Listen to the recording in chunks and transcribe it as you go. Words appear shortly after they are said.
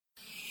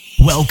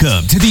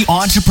Welcome to the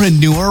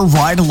Entrepreneur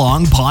Ride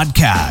Along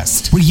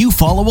Podcast, where you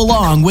follow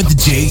along with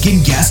Jake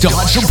and guest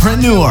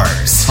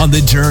entrepreneurs on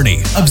the journey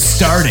of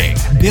starting,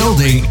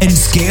 building, and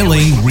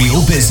scaling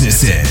real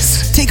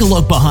businesses. Take a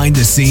look behind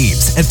the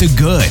scenes at the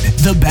good,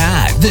 the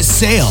bad, the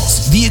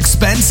sales, the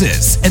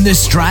expenses, and the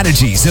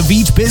strategies of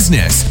each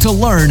business to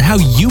learn how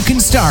you can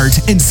start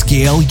and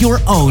scale your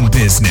own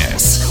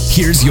business.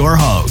 Here's your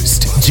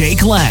host,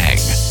 Jake Lang.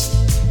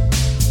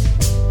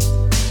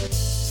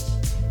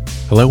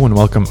 Hello and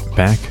welcome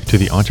back to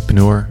the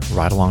Entrepreneur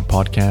Ride Along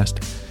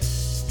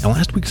Podcast. In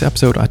last week's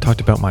episode, I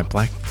talked about my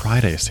Black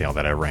Friday sale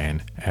that I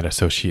ran at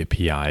Associate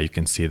PI. You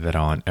can see that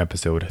on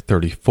episode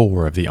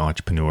 34 of the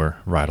Entrepreneur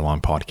Ride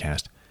Along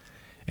Podcast.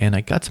 And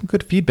I got some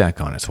good feedback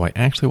on it, so I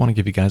actually want to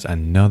give you guys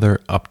another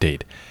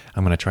update.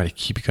 I'm going to try to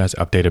keep you guys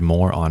updated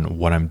more on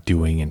what I'm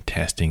doing and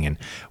testing and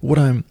what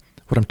I'm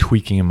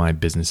tweaking in my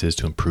businesses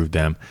to improve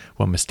them,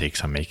 what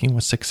mistakes I'm making,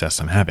 what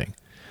success I'm having.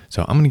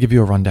 So I'm going to give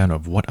you a rundown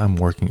of what I'm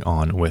working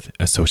on with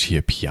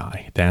Associate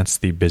PI. That's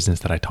the business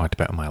that I talked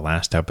about in my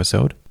last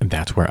episode, and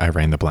that's where I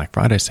ran the Black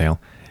Friday sale.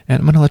 And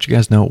I'm going to let you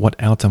guys know what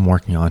else I'm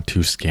working on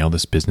to scale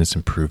this business,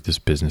 improve this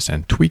business,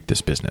 and tweak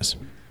this business.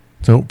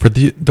 So for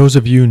those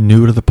of you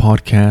new to the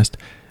podcast,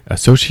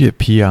 Associate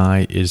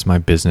PI is my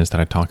business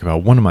that I talk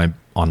about, one of my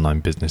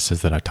online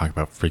businesses that I talk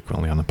about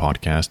frequently on the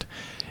podcast.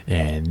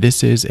 And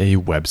this is a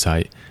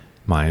website,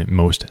 my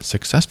most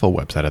successful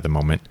website at the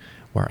moment,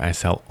 where I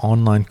sell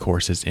online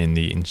courses in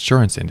the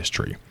insurance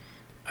industry.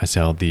 I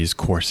sell these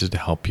courses to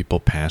help people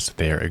pass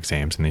their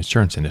exams in the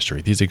insurance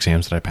industry. These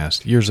exams that I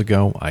passed years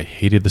ago, I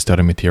hated the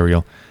study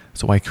material,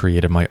 so I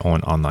created my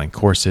own online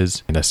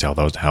courses, and I sell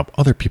those to help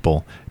other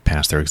people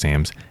pass their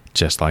exams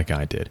just like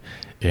I did.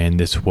 And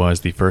this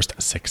was the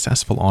first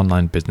successful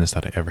online business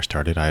that I ever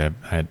started. I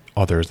had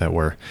others that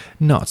were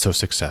not so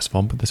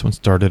successful, but this one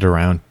started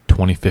around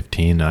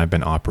 2015, and I've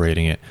been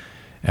operating it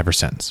ever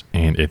since.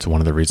 And it's one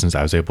of the reasons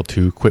I was able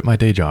to quit my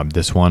day job.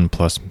 This one,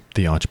 plus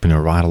the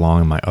Entrepreneur Ride Along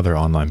and my other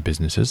online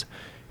businesses,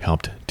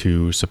 helped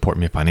to support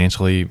me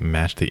financially,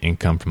 match the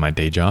income from my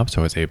day job.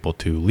 So I was able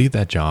to leave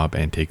that job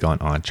and take on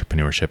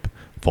entrepreneurship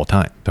full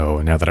time.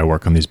 So now that I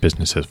work on these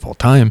businesses full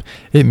time,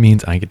 it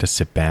means I get to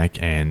sit back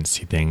and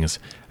see things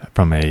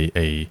from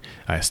a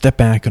step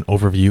back, an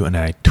overview, and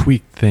I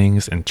tweak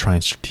things and try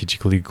and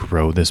strategically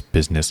grow this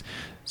business.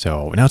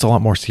 So now it's a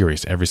lot more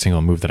serious. Every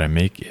single move that I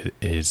make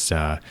is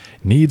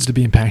needs to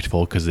be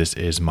impactful because this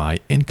is my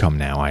income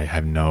now. I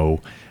have no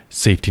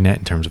safety net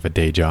in terms of a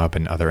day job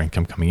and other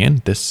income coming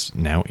in. This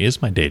now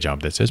is my day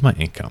job. This is my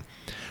income.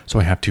 So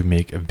I have to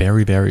make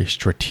very, very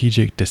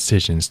strategic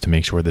decisions to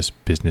make sure this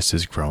business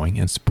is growing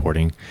and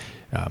supporting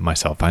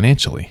myself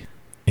financially.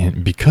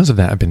 And because of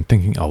that, I've been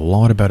thinking a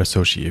lot about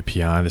Associate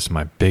PI. This is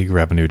my big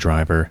revenue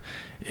driver.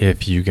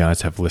 If you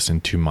guys have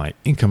listened to my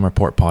Income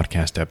Report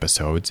podcast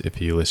episodes,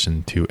 if you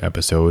listen to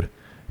episode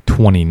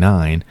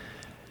 29,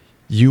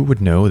 you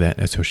would know that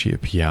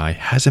Associate PI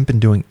hasn't been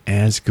doing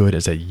as good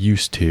as it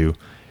used to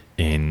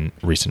in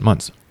recent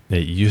months.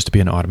 It used to be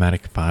an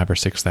automatic $5,000 or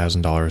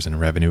 $6,000 in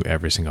revenue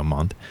every single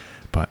month,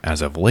 but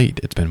as of late,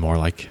 it's been more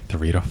like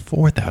 $3,000 to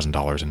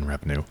 $4,000 in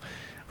revenue,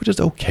 which is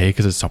okay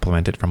because it's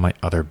supplemented from my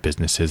other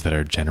businesses that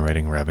are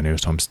generating revenue.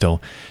 So I'm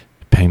still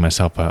paying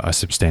myself a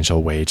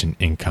substantial wage and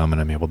income,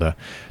 and I'm able to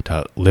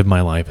live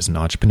my life as an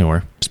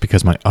entrepreneur just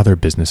because my other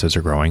businesses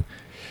are growing.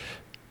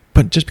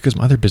 But just because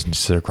my other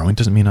businesses are growing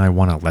doesn't mean I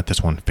want to let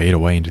this one fade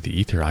away into the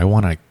ether. I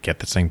want to get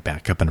this thing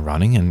back up and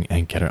running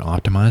and get it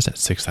optimized at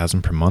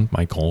 $6,000 per month.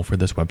 My goal for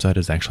this website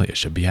is actually it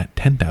should be at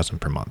 $10,000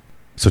 per month.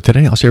 So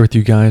today I'll share with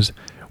you guys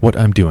what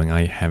I'm doing.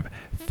 I have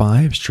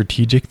 5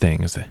 strategic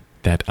things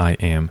that I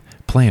am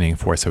planning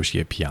for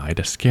Associate PI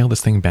to scale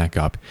this thing back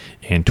up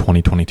in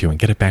 2022 and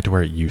get it back to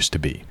where it used to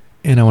be.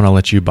 And I want to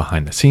let you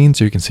behind the scenes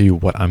so you can see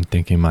what I'm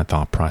thinking, my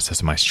thought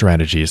process, my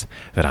strategies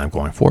that I'm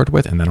going forward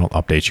with. And then I'll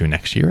update you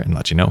next year and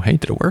let you know, hey,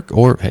 did it work?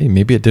 Or, hey,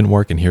 maybe it didn't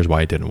work and here's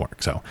why it didn't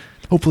work. So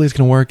hopefully it's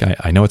going to work.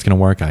 I know it's going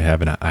to work. I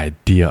have an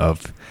idea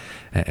of,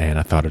 and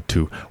I thought of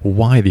too,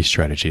 why these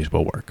strategies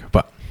will work.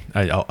 But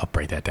I'll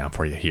break that down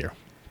for you here.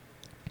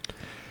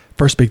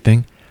 First big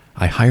thing,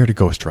 I hired a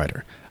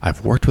ghostwriter.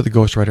 I've worked with a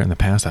ghostwriter in the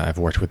past. I've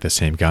worked with the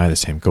same guy, the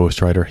same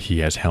ghostwriter. He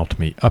has helped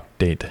me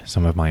update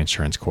some of my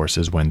insurance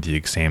courses when the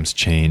exams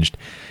changed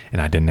and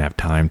I didn't have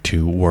time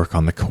to work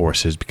on the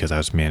courses because I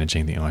was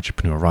managing the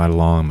Entrepreneur Ride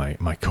Along,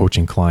 my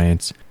coaching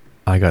clients.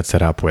 I got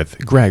set up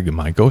with Greg,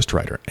 my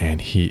ghostwriter,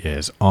 and he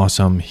is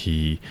awesome.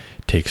 He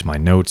takes my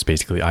notes.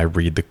 Basically, I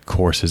read the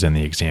courses and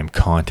the exam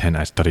content.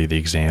 I study the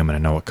exam and I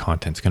know what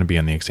content's going to be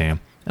on the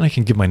exam. And I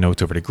can give my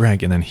notes over to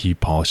Greg and then he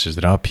polishes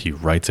it up. He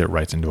writes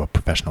into a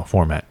professional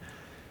format.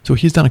 So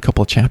he's done a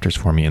couple of chapters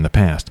for me in the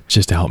past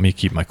just to help me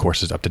keep my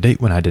courses up to date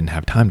when I didn't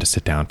have time to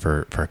sit down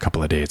for a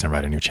couple of days and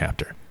write a new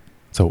chapter.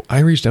 So I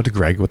reached out to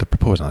Greg with a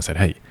proposal. I said,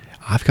 hey,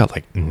 I've got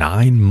like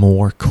 9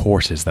 more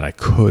courses that I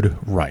could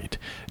write,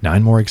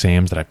 9 more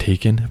exams that I've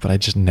taken, but I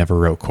just never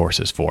wrote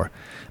courses for.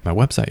 My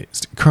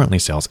website currently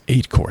sells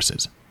 8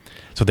 courses.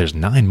 So there's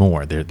 9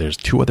 more. There's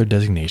 2 other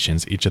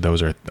designations. Each of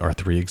those are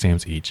 3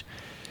 exams each.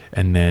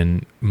 And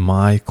then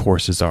my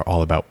courses are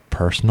all about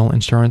personal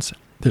insurance.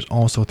 There's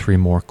also 3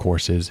 more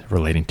courses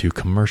relating to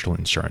commercial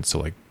insurance, so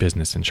like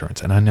business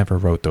insurance, and I never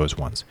wrote those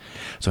ones.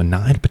 So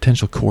 9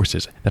 potential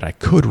courses that I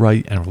could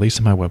write and release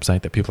on my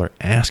website that people are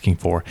asking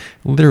for.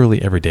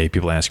 Literally every day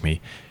people ask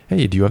me,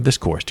 hey, do you have this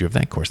course? Do you have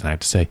that course? And I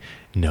have to say,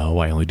 no,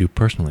 I only do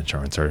personal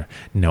insurance, or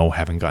no,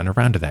 haven't gotten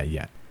around to that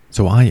yet.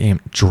 So I am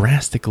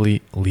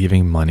drastically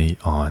leaving money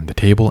on the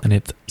table, and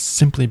it's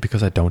simply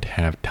because I don't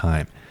have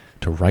time.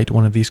 To write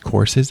one of these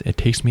courses, it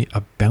takes me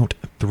about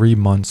 3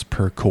 months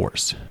per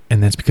course.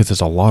 And that's because there's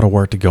a lot of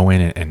work to go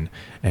in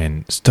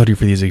and study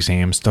for these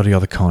exams, study all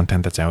the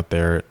content that's out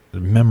there,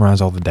 memorize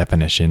all the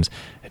definitions,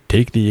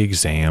 take the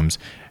exams,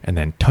 and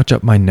then touch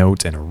up my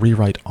notes and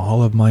rewrite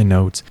all of my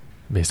notes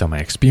based on my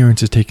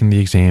experiences taking the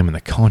exam and the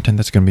content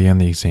that's going to be on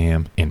the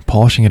exam, and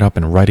polishing it up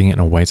and writing it in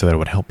a way so that it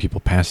would help people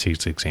pass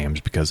these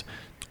exams, because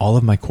all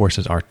of my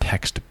courses are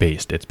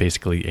text-based. It's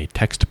basically a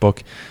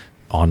textbook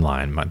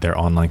online. They're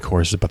online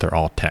courses, but they're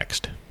all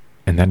text.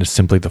 And that is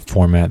simply the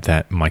format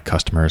that my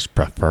customers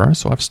prefer.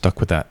 So I've stuck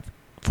with that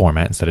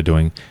format. Instead of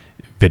doing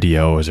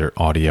videos or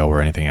audio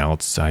or anything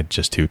else, I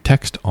just do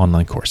text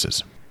online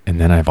courses. And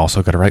then I've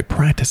also got to write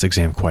practice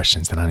exam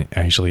questions. And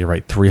I usually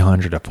write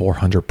 300 to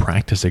 400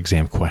 practice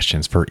exam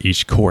questions for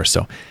each course.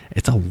 So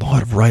it's a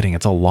lot of writing.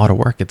 It's a lot of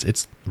work.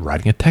 It's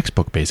writing a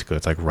textbook, basically.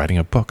 It's like writing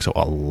a book. So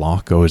a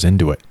lot goes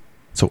into it.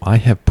 So I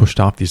have pushed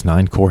off these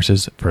 9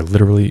 courses for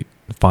literally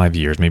 5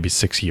 years, maybe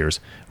 6 years,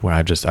 where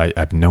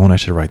I've known I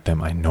should write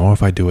them. I know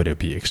if I do it, it'd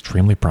be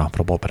extremely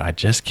profitable, but I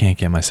just can't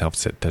get myself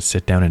to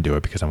sit down and do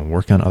it because I'm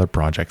working on other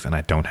projects and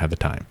I don't have the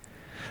time.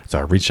 So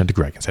I reached out to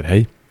Greg and said,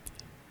 hey,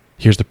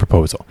 here's the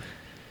proposal.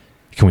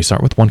 Can we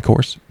start with 1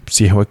 course,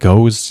 see how it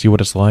goes, see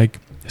what it's like,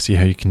 see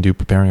how you can do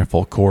preparing a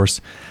full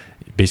course?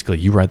 Basically,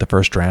 you write the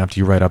first draft,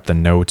 you write up the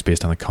notes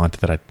based on the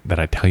content that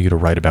I tell you to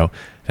write about,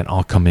 then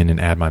I'll come in and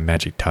add my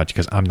magic touch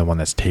because I'm the one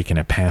that's taken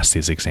and passed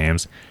these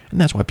exams. And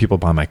that's why people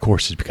buy my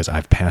courses, because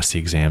I've passed the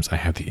exams. I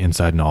have the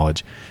inside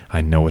knowledge.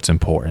 I know what's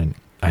important.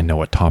 I know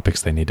what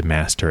topics they need to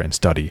master and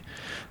study.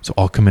 So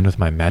I'll come in with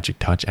my magic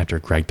touch after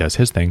Greg does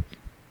his thing,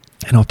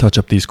 and I'll touch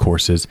up these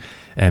courses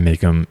and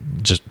make them,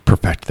 just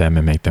perfect them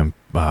and make them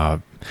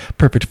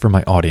perfect for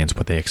my audience,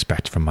 what they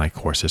expect from my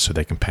courses so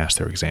they can pass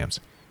their exams.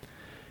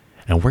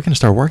 And we're going to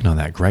start working on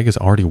that. Greg is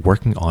already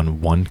working on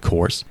 1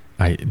 course.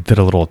 I did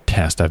a little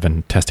test. I've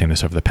been testing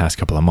this over the past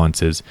couple of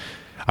months.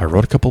 I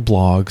wrote a couple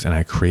blogs and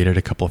I created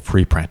a couple of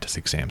free practice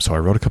exams. So I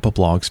wrote a couple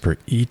blogs for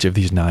each of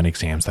these 9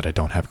 exams that I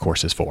don't have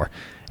courses for.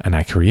 And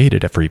I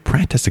created a free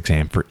practice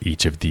exam for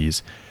each of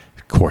these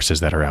courses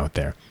that are out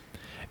there.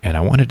 And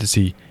I wanted to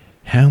see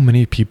how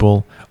many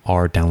people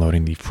are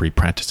downloading the free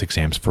practice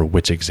exams for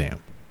which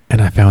exam. And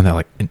I found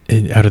that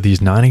out of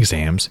these 9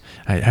 exams,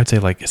 I'd say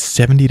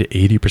 70 to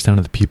 80%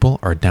 of the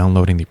people are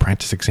downloading the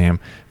practice exam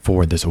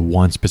for this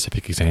one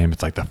specific exam.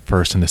 It's like the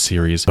first in the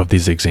series of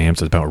these exams.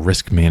 It's about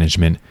risk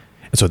management.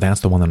 And so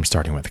that's the one that I'm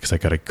starting with, because I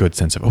got a good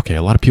sense of, okay,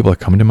 a lot of people are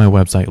coming to my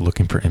website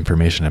looking for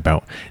information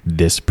about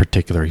this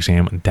particular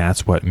exam.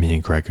 That's what me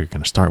and Greg are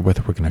going to start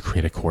with. We're going to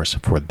create a course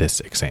for this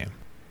exam.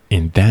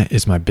 And that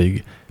is my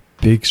big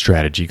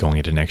strategy going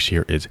into next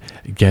year, is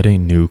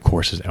getting new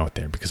courses out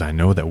there, because I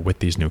know that with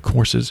these new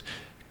courses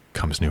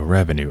comes new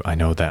revenue. I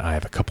know that I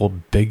have a couple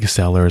big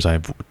sellers. I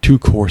have 2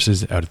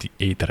 courses out of the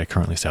 8 that I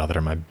currently sell that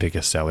are my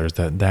biggest sellers.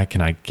 That can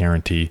I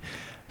guarantee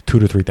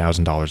 $2,000 to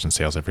 $3,000 in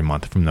sales every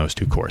month from those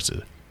 2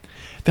 courses.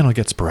 Then I'll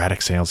get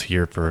sporadic sales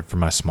here for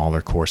my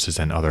smaller courses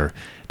and other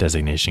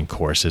designation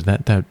courses.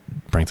 That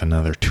brings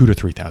another $2,000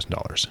 to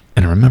 $3,000.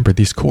 And remember,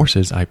 these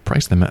courses, I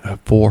price them at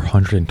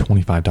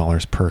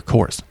 $425 per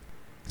course.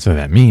 So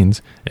that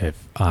means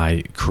if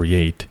I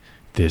create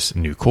this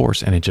new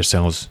course and it just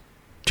sells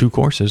 2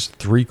 courses,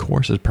 3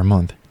 courses per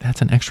month,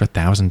 that's an extra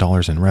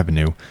 $1,000 in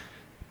revenue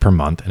per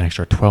month, an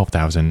extra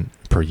 $12,000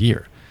 per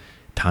year.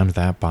 Times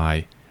that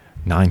by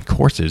 9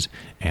 courses,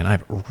 and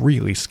I've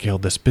really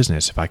scaled this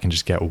business if I can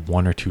just get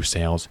 1 or 2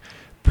 sales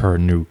per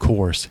new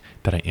course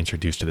that I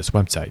introduce to this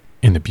website.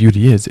 And the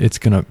beauty is, it's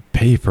going to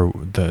pay for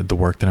the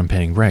work that I'm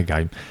paying Greg.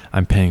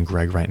 I'm paying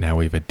Greg right now.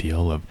 We have a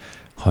deal of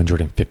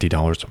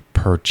 $150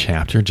 per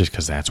chapter, just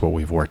because that's what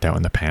we've worked out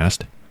in the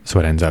past. So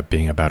it ends up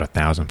being about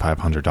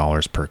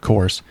 $1,500 per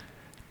course.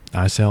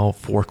 I sell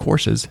 4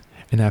 courses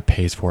and that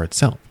pays for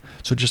itself.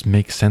 So it just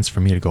makes sense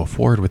for me to go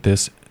forward with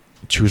this,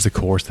 choose the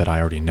course that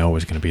I already know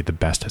is going to be the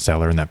best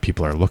seller and that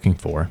people are looking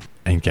for,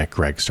 and get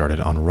Greg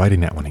started on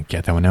writing that one and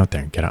get that one out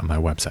there and get it on my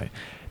website.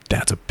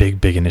 That's a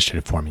big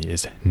initiative for me,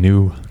 is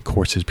new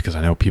courses, because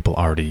I know people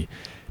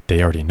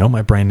they already know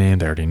my brand name.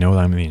 They already know that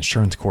I'm the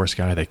insurance course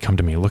guy. They come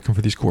to me looking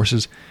for these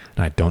courses,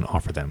 and I don't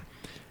offer them.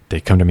 They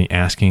come to me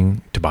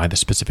asking to buy the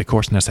specific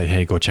course, and I say,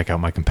 hey, go check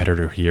out my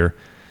competitor here.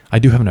 I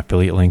do have an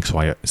affiliate link, so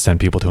I send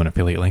people to an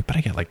affiliate link, but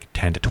I get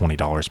 $10 to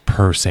 $20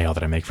 per sale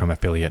that I make from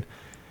affiliate.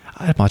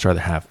 I'd much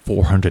rather have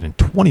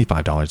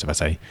 $425 if I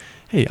say,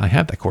 hey, I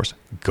have that course,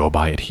 go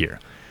buy it here.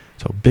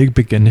 So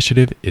big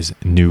initiative is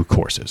new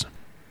courses.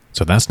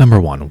 So that's number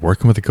 1,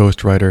 working with a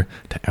ghostwriter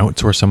to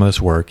outsource some of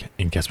this work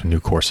and get some new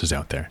courses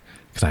out there,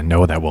 because I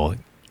know that will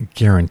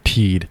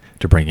guaranteed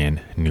to bring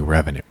in new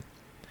revenue.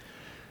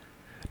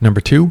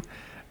 Number 2,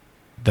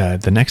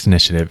 the next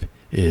initiative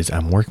is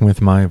I'm working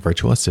with my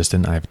virtual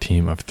assistant. I have a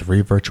team of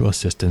 3 virtual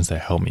assistants that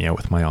help me out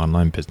with my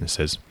online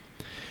businesses.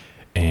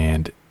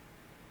 And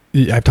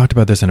I've talked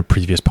about this in a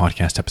previous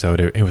podcast episode.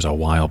 It was a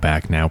while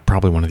back now,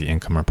 probably one of the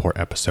income report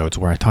episodes,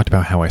 where I talked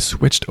about how I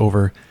switched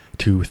over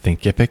to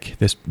Thinkific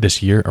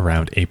this year,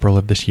 around April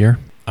of this year.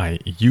 I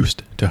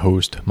used to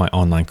host my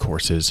online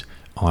courses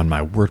on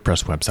my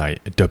WordPress website.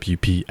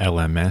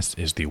 WP-LMS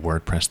is the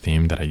WordPress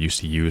theme that I used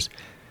to use,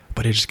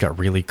 but it just got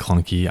really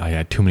clunky. I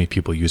had too many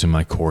people using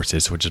my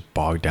courses, so it just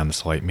bogged down the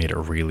site, made it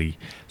really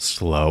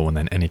slow. And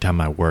then anytime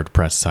my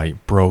WordPress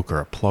site broke or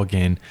a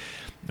plugin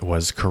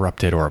was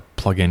corrupted or a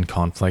plugin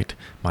conflict,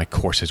 my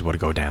courses would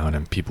go down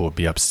and people would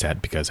be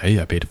upset because, hey,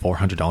 I paid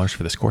 $400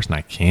 for this course and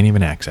I can't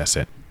even access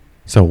it.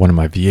 So one of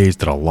my VAs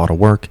did a lot of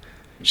work.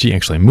 She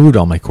actually moved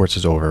all my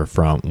courses over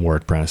from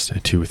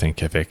WordPress to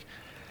Thinkific.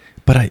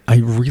 But I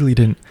really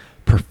didn't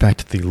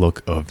perfect the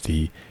look of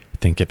the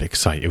Thinkific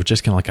site. It was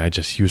just kind of like I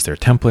just used their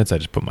templates. I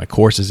just put my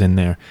courses in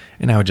there,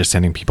 and I was just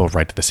sending people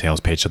right to the sales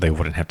page so they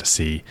wouldn't have to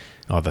see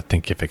the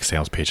Thinkific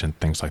sales page and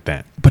things like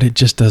that. But it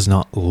just does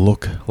not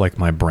look like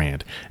my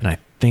brand. And I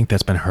think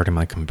that's been hurting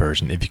my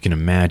conversion. If you can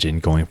imagine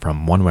going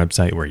from one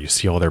website where you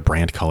see all their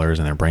brand colors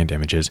and their brand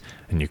images,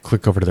 and you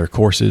click over to their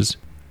courses,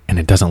 and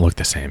it doesn't look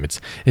the same.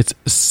 It's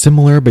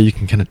similar, but you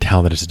can kind of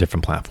tell that it's a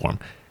different platform.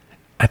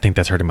 I think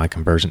that's hurting my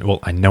conversion. Well,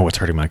 I know it's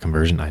hurting my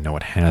conversion. I know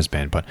it has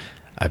been, but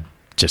I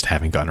just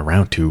haven't gotten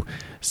around to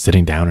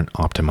sitting down and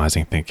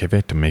optimizing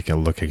Thinkific to make it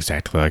look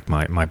exactly like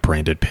my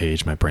branded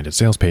page, my branded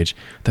sales page.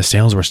 The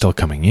sales were still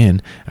coming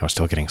in. I was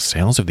still getting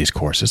sales of these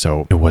courses,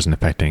 so it wasn't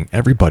affecting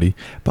everybody,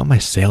 but my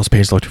sales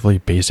page looked really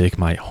basic.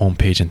 My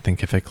homepage in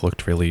Thinkific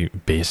looked really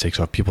basic,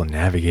 so if people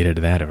navigated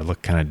to that, it would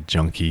look kind of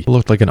junky. It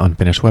looked like an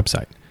unfinished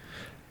website.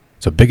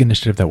 So a big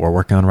initiative that we're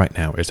working on right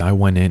now is I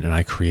went in and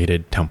I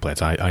created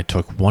templates. I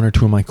took 1 or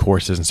 2 of my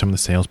courses and some of the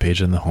sales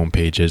pages and the home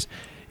pages,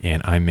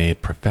 and I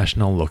made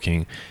professional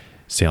looking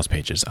sales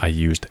pages. I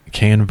used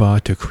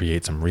Canva to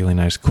create some really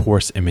nice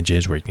course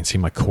images where you can see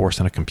my course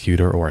on a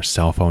computer or a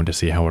cell phone to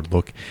see how it would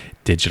look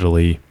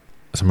digitally.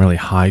 Some really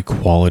high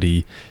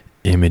quality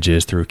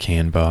images through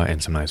Canva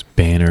and some nice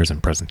banners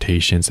and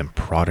presentations and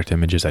product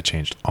images. I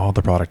changed all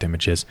the product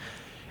images.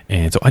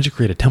 And so I just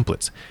created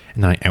templates,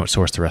 and then I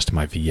outsourced the rest to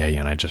my VA,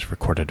 and I just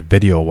recorded a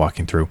video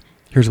walking through,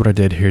 here's what I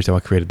did, here's how I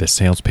created this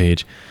sales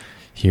page,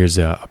 here's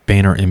a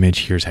banner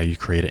image, here's how you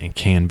create it in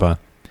Canva.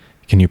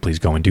 Can you please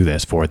go and do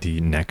this for the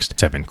next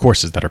 7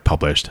 courses that are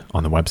published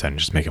on the website and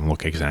just make them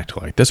look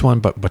exactly like this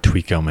one, but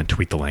tweak them and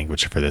tweak the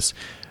language for this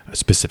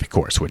specific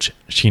course, which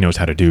she knows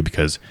how to do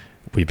because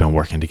we've been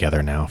working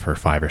together now for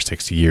 5 or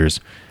 6 years.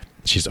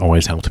 She's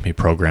always helped me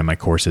program my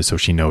courses, so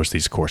she knows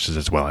these courses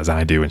as well as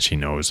I do, and she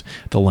knows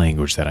the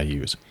language that I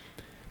use.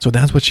 So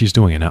that's what she's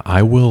doing. And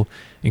I will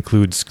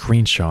include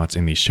screenshots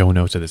in the show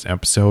notes of this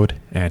episode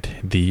at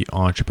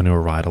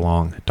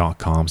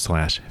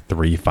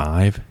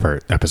theentrepreneurridealong.com/35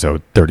 for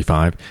episode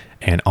 35.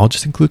 And I'll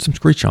just include some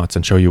screenshots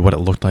and show you what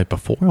it looked like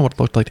before and what it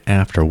looked like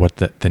after, what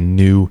the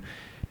new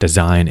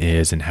design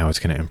is and how it's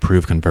going to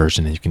improve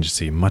conversion. And you can just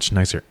see much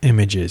nicer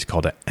images,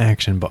 call to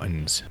action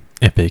buttons,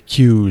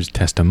 FAQs,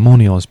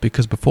 testimonials,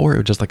 because before it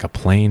was just like a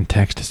plain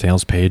text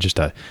sales page, just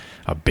a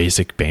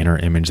basic banner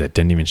image that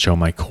didn't even show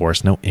my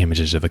course, no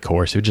images of the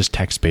course. It was just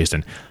text-based,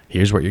 and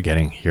here's what you're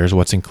getting, here's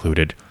what's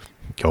included.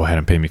 Go ahead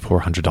and pay me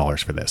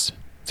 $400 for this.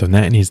 So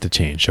that needs to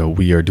change. So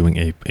we are doing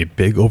a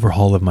big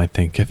overhaul of my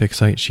Thinkific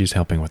site. She's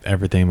helping with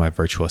everything. My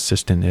virtual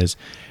assistant is,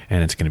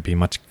 and it's going to be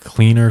much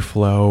cleaner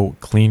flow,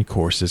 clean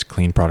courses,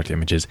 clean product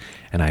images,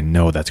 and I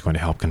know that's going to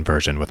help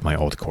conversion with my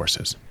old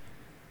courses.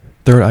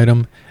 Third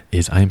item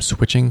is I'm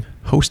switching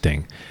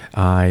hosting.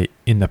 I,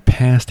 in the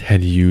past,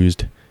 had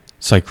used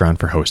SiteGround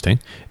for hosting.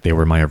 They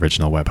were my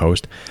original web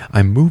host.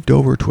 I moved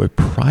over to a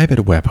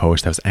private web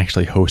host that was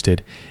actually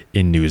hosted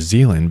in New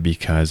Zealand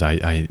because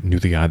I knew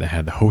the guy that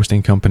had the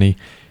hosting company.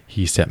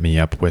 He set me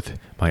up with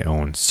my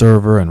own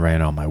server and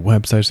ran all my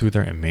websites through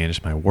there and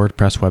managed my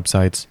WordPress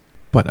websites.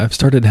 But I've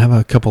started to have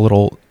a couple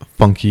little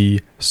funky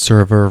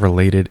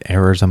server-related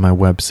errors on my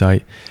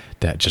website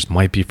that just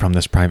might be from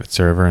this private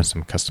server and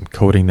some custom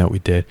coding that we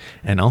did.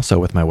 And also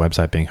with my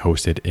website being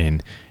hosted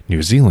in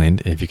New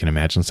Zealand, if you can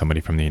imagine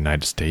somebody from the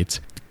United States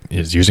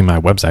is using my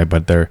website,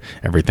 but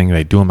everything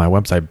they do on my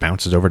website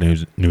bounces over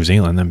to New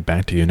Zealand and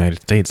back to the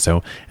United States.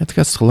 So it's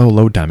got slow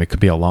load time. It could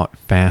be a lot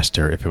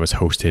faster if it was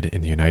hosted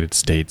in the United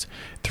States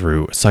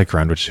through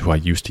SiteGround, which is who I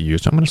used to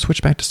use. So I'm going to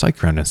switch back to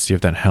SiteGround and see if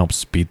that helps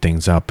speed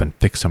things up and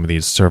fix some of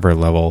these server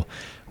level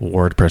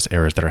WordPress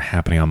errors that are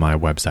happening on my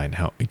website and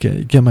how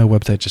get my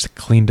website just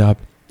cleaned up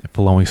and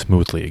flowing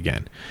smoothly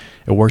again.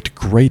 It worked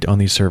great on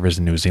these servers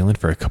in New Zealand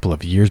for a couple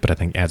of years, but I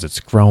think as it's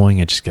growing,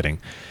 it's just getting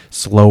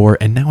slower,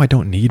 and now I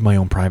don't need my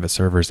own private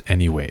servers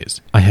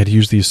anyways. I had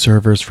used these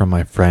servers from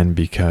my friend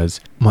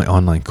because my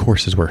online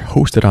courses were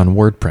hosted on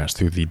WordPress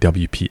through the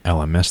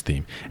WP-LMS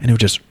theme, and it was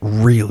just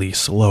really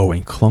slow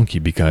and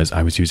clunky because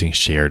I was using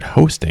shared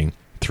hosting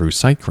through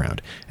SiteGround.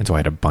 And so I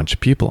had a bunch of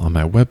people on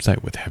my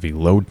website with heavy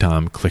load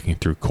time clicking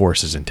through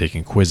courses and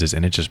taking quizzes,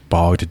 and it just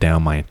bogged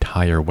down my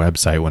entire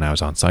website when I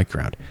was on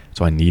SiteGround.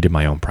 So I needed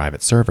my own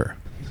private server,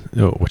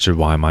 which is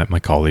why my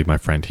colleague, my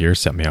friend here,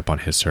 set me up on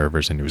his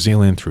servers in New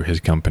Zealand through his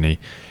company,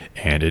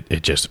 and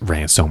it just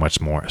ran so much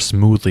more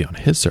smoothly on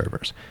his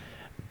servers.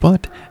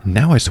 But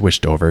now I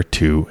switched over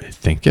to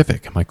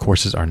Thinkific. My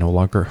courses are no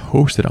longer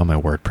hosted on my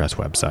WordPress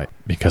website.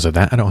 Because of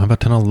that, I don't have a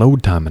ton of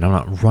load time, and I'm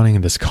not running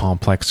this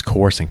complex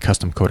course and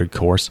custom coded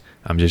course.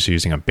 I'm just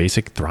using a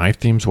basic Thrive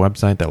Themes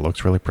website that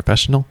looks really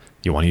professional.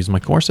 You want to use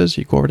my courses?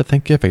 You go over to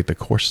Thinkific. The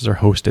courses are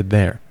hosted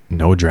there.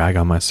 No drag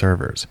on my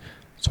servers.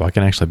 So I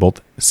can actually both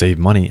save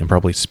money and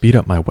probably speed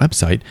up my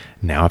website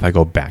now if I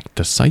go back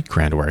to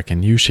SiteGround, where I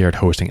can use shared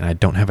hosting, and I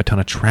don't have a ton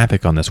of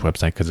traffic on this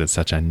website because it's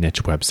such a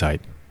niche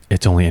website.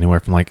 It's only anywhere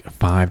from like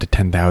 5 to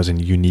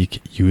 10,000 unique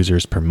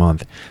users per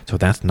month. So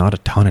that's not a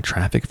ton of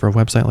traffic for a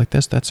website like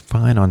this. That's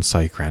fine on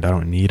SiteGround. I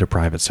don't need a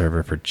private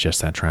server for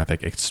just that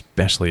traffic,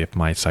 especially if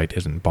my site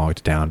isn't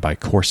bogged down by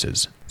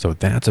courses. So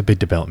that's a big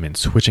development.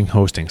 Switching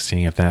hosting,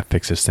 seeing if that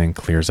fixes things,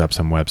 clears up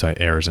some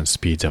website errors and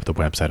speeds up the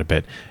website a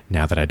bit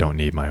now that I don't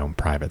need my own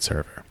private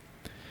server.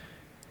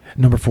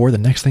 Number 4, the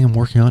next thing I'm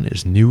working on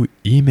is new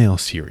email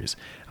series.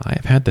 I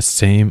have had the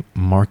same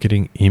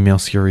marketing email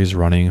series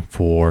running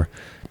for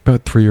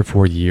about 3 or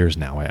 4 years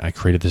now. I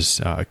created this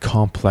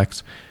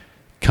complex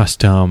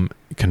custom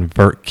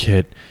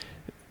ConvertKit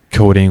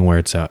coding where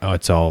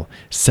it's all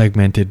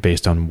segmented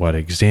based on what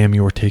exam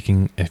you're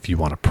taking, if you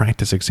want a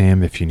practice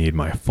exam, if you need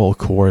my full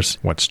course,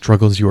 what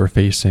struggles you are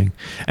facing.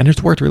 And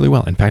it's worked really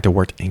well. In fact, it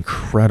worked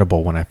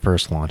incredible when I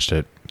first launched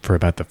it. For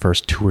about the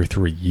first 2 or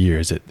 3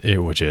 years,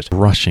 it was just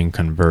rushing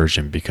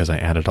conversion because I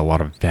added a lot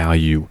of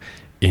value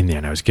in there,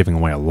 and I was giving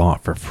away a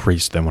lot for free.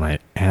 So then when I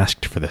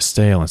asked for the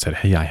sale and said,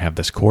 hey, I have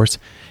this course,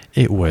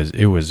 it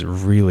was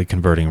really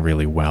converting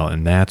really well.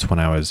 And that's when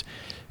I was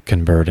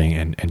converting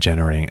and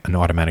generating an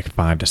automatic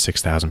 5,000 to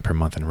 6,000 per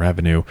month in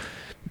revenue,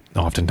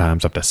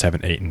 oftentimes up to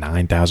 7,000, 8,000,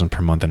 9,000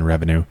 per month in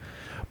revenue.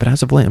 But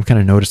as of late, I'm kind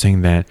of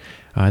noticing that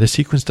the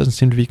sequence doesn't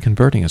seem to be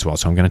converting as well.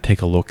 So I'm going to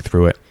take a look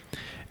through it.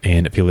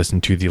 And if you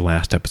listen to the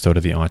last episode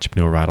of the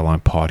Entrepreneur Ride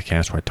Along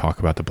podcast where I talk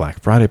about the Black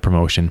Friday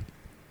promotion,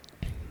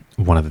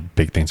 one of the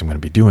big things I'm going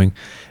to be doing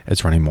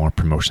is running more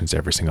promotions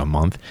every single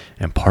month.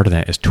 And part of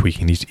that is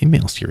tweaking these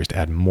email series to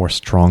add more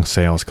strong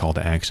sales call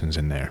to actions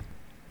in there.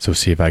 So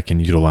see if I can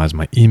utilize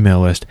my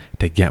email list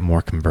to get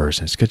more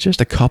conversions. Because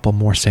just a couple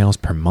more sales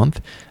per month,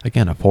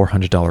 again, a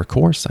 $400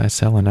 course, I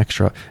sell an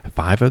extra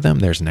 5 of them,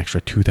 there's an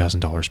extra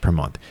 $2,000 per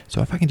month.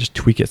 So if I can just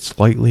tweak it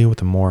slightly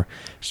with a more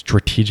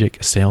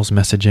strategic sales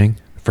messaging,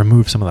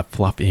 remove some of the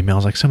fluff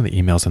emails. Like some of the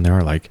emails in there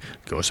are like,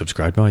 go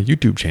subscribe to my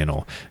YouTube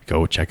channel,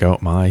 go check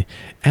out my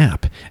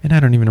app. And I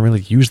don't even really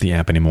use the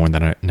app anymore.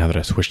 And now that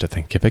I switched to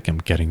Thinkific, I'm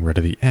getting rid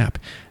of the app.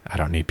 I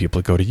don't need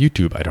people to go to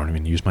YouTube. I don't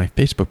even use my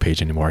Facebook page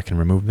anymore. I can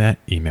remove that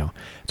email.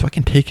 So I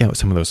can take out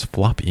some of those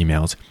fluff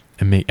emails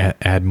and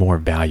add more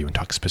value and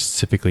talk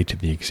specifically to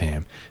the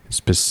exam,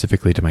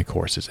 specifically to my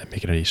courses, and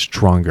make it a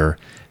stronger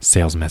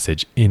sales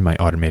message in my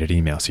automated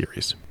email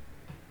series.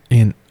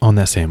 And on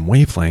that same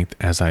wavelength,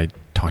 as I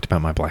talked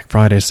about my Black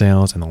Friday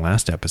sales in the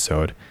last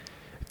episode,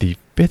 the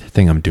 5th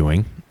thing I'm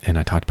doing, and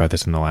I talked about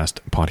this in the last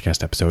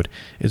podcast episode,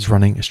 is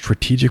running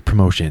strategic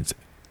promotions,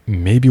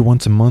 maybe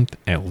once a month,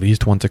 at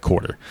least once a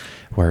quarter,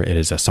 where it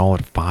is a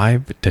solid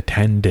 5 to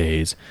 10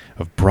 days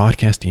of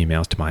broadcast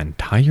emails to my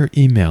entire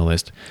email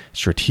list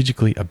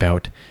strategically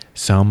about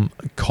some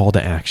call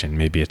to action.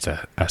 Maybe it's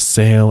a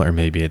sale, or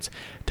maybe it's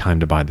time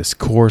to buy this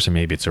course, or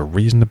maybe it's a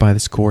reason to buy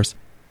this course.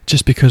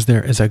 Just because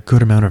there is a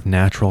good amount of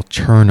natural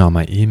churn on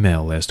my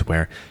email list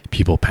where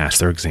people pass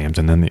their exams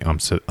and then they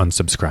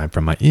unsubscribe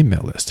from my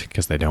email list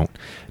because they don't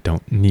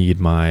need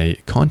my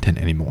content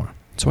anymore.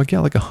 So I get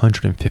like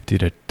 150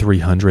 to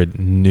 300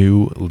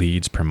 new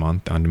leads per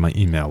month onto my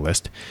email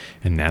list,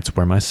 and that's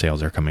where my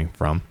sales are coming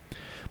from.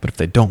 But if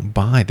they don't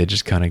buy, they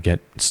just kind of get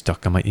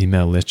stuck on my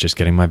email list, just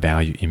getting my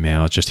value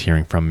emails, just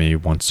hearing from me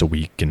once a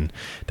week. And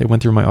they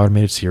went through my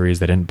automated series,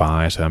 they didn't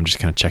buy, so I'm just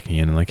kind of checking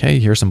in and like, hey,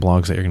 here's some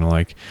blogs that you're going to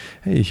like.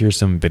 Hey, here's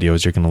some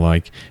videos you're going to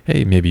like.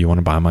 Hey, maybe you want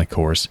to buy my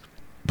course.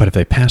 But if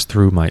they pass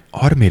through my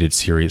automated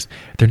series,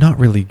 they're not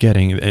really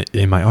getting,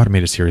 in my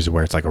automated series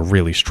where it's like a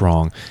really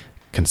strong,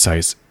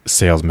 concise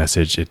sales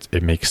message,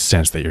 it makes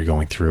sense that you're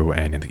going through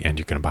and in the end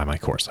you're going to buy my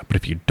course. But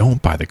if you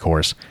don't buy the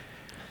course,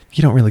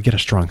 you don't really get a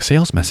strong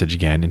sales message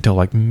again until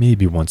like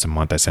maybe once a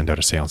month I send out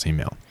a sales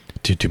email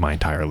to my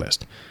entire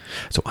list.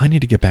 So I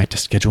need to get back to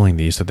scheduling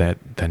these so that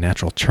the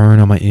natural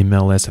churn on my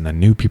email list and the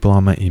new people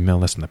on my email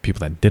list and the people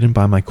that didn't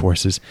buy my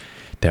courses,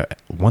 that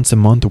once a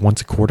month or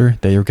once a quarter,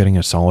 they are getting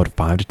a solid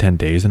 5 to 10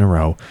 days in a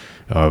row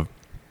of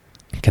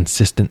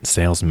consistent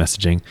sales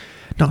messaging,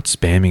 not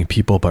spamming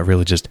people, but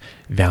really just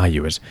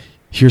value is,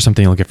 here's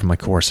something you'll get from my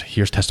course.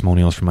 Here's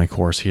testimonials from my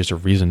course. Here's a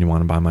reason you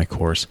want to buy my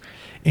course.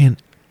 And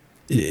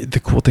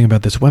the cool thing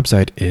about this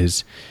website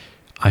is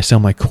I sell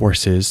my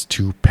courses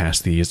to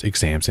pass these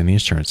exams in the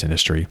insurance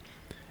industry.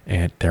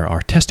 And there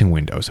are testing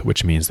windows,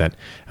 which means that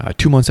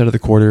 2 months out of the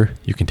quarter,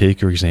 you can take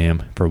your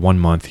exam. For 1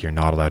 month, you're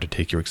not allowed to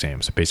take your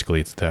exam. So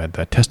basically, it's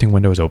the testing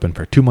window is open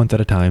for 2 months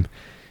at a time,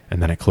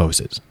 and then it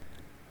closes.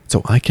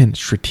 So I can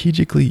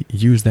strategically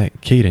use that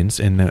cadence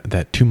in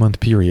that 2 month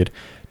period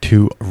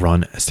to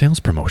run sales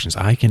promotions.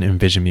 I can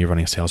envision me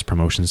running sales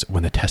promotions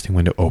when the testing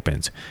window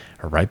opens,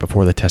 or right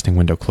before the testing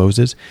window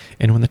closes,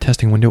 and when the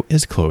testing window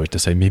is closed, to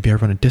say maybe I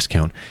run a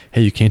discount.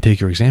 Hey, you can't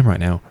take your exam right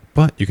now,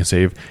 but you can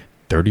save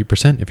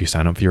 30% if you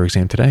sign up for your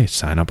exam today.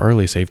 Sign up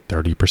early, save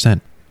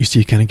 30%. You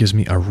see, it kind of gives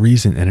me a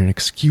reason and an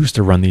excuse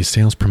to run these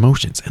sales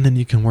promotions. And then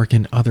you can work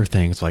in other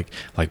things like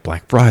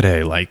Black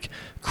Friday, like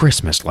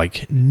Christmas,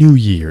 like New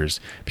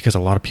Year's, because a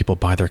lot of people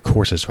buy their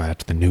courses right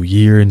after the New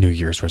Year, New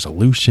Year's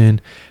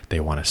resolution. They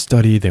want to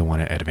study, they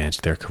want to advance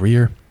their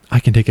career. I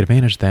can take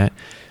advantage of that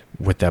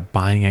with that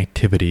buying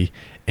activity,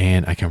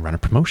 and I can run a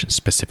promotion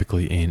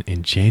specifically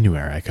in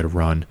January. I could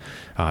run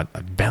a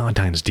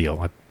Valentine's deal.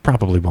 I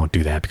probably won't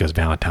do that because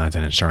Valentine's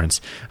and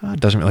insurance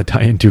doesn't really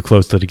tie in too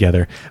closely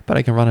together, but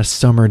I can run a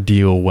summer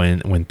deal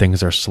when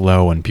things are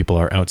slow and people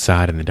are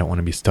outside and they don't want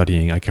to be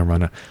studying. I can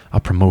run a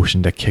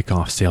promotion to kick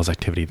off sales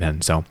activity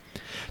then. So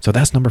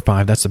that's number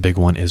 5. That's the big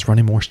one, is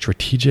running more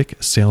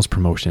strategic sales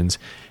promotions,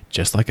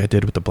 just like I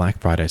did with the Black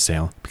Friday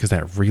sale, because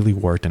that really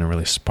worked and it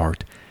really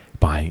sparked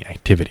buying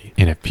activity.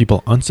 And if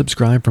people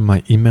unsubscribe from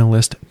my email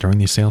list during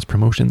these sales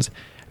promotions,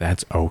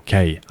 that's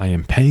okay. I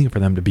am paying for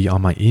them to be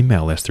on my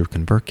email list through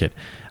ConvertKit.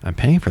 I'm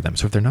paying for them.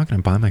 So if they're not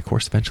going to buy my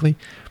course eventually,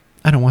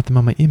 I don't want them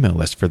on my email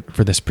list for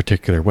this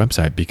particular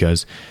website,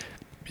 because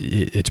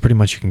it's pretty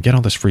much, you can get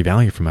all this free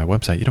value from my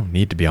website. You don't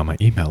need to be on my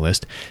email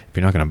list. If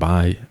you're not going to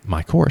buy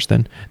my course,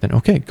 then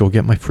okay, go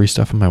get my free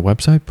stuff on my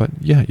website. But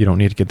yeah, you don't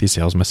need to get these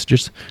sales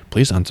messages.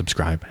 Please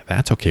unsubscribe.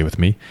 That's okay with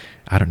me.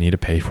 I don't need to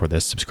pay for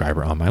this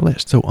subscriber on my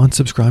list. So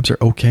unsubscribes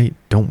are okay.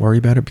 Don't worry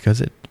about it,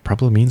 because it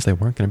probably means they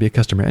weren't going to be a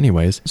customer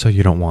anyways. So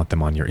you don't want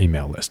them on your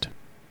email list.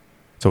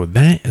 So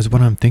that is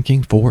what I'm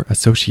thinking for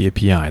Associate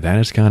PI. That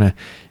is kind of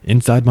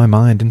inside my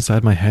mind,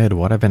 inside my head,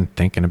 what I've been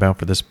thinking about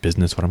for this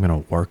business, what I'm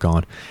going to work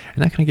on.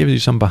 And that kind of gives you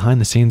some behind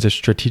the scenes of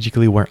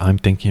strategically where I'm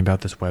thinking about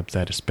this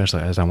website,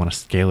 especially as I want to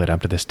scale it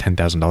up to this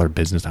 $10,000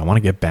 business. I want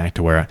to get back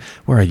to where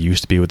I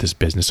used to be with this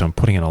business. So I'm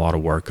putting in a lot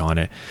of work on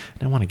it.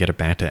 And I want to get it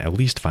back to at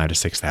least $5,000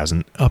 to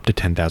 $6,000, up to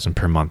 $10,000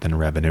 per month in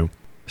revenue.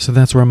 So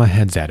that's where my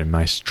head's at. And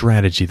my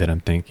strategy that I'm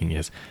thinking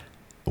is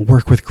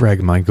work with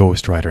Greg, my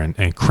ghostwriter,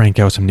 and crank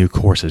out some new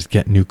courses,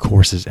 get new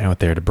courses out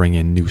there to bring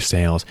in new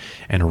sales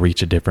and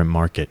reach a different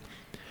market.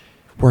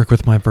 Work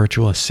with my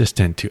virtual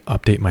assistant to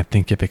update my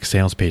Thinkific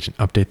sales page and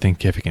update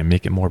Thinkific and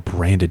make it more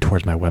branded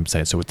towards my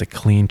website. So it's a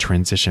clean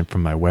transition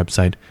from my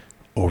website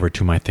over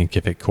to my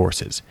Thinkific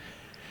courses.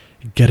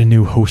 Get a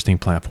new hosting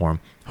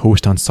platform,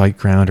 host on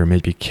SiteGround or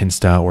maybe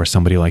Kinsta or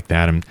somebody like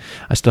that. And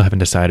I still haven't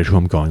decided who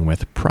I'm going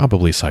with.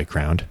 Probably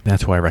SiteGround.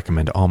 That's who I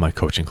recommend to all my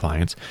coaching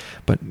clients.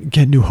 But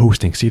get new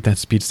hosting. See if that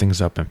speeds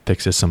things up and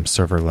fixes some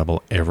server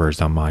level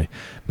errors on my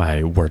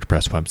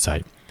WordPress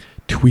website.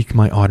 Tweak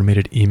my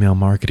automated email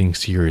marketing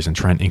series and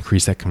try and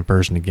increase that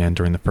conversion again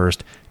during the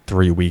first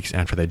 3 weeks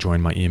after they join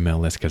my email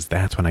list, because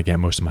that's when I get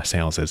most of my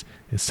sales. Is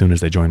as soon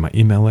as they join my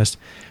email list,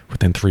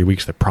 within 3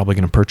 weeks, they're probably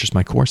going to purchase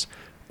my course,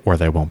 or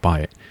they won't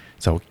buy it.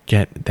 So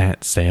get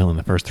that sale in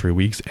the first 3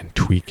 weeks and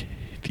tweak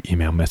the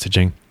email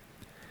messaging.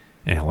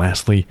 And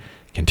lastly,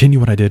 continue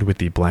what I did with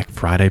the Black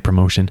Friday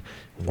promotion.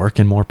 Work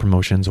in more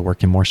promotions,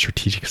 work in more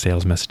strategic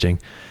sales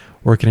messaging,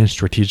 working in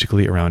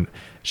strategically around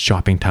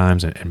shopping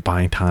times and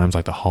buying times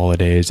like the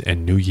holidays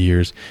and New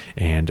Year's,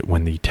 and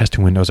when the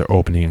testing windows are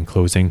opening and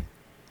closing.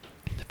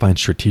 Find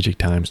strategic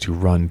times to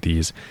run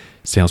these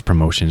sales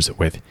promotions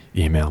with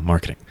email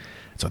marketing.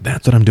 So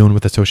that's what I'm doing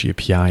with Associate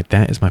PI.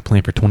 That is my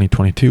plan for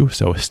 2022.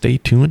 So stay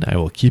tuned. I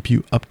will keep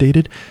you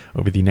updated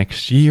over the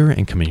next year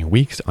and coming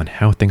weeks on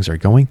how things are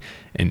going.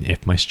 And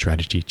if my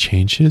strategy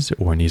changes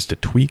or needs to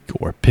tweak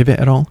or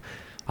pivot at all,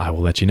 I will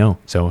let you know.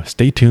 So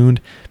stay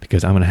tuned,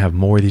 because I'm going to have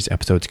more of these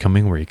episodes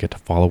coming where you get to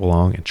follow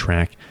along and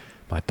track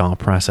my thought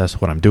process,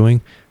 what I'm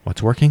doing,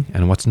 what's working,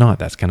 and what's not.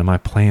 That's kind of my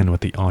plan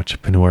with the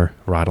Entrepreneur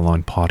Ride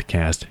Along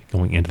podcast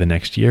going into the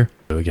next year.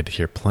 You'll get to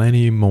hear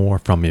plenty more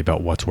from me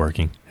about what's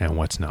working and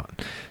what's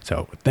not.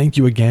 So thank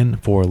you again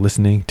for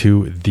listening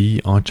to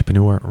the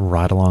Entrepreneur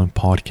Ride Along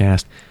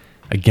podcast.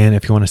 Again,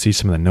 if you want to see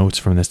some of the notes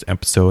from this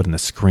episode and the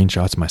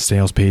screenshots of my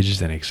sales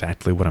pages and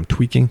exactly what I'm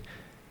tweaking,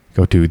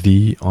 go to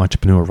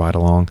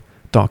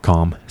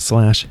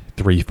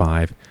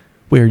theentrepreneurridealong.com/35,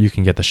 where you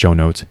can get the show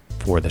notes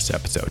for this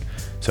episode.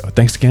 So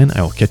thanks again.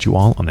 I will catch you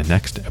all on the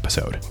next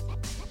episode.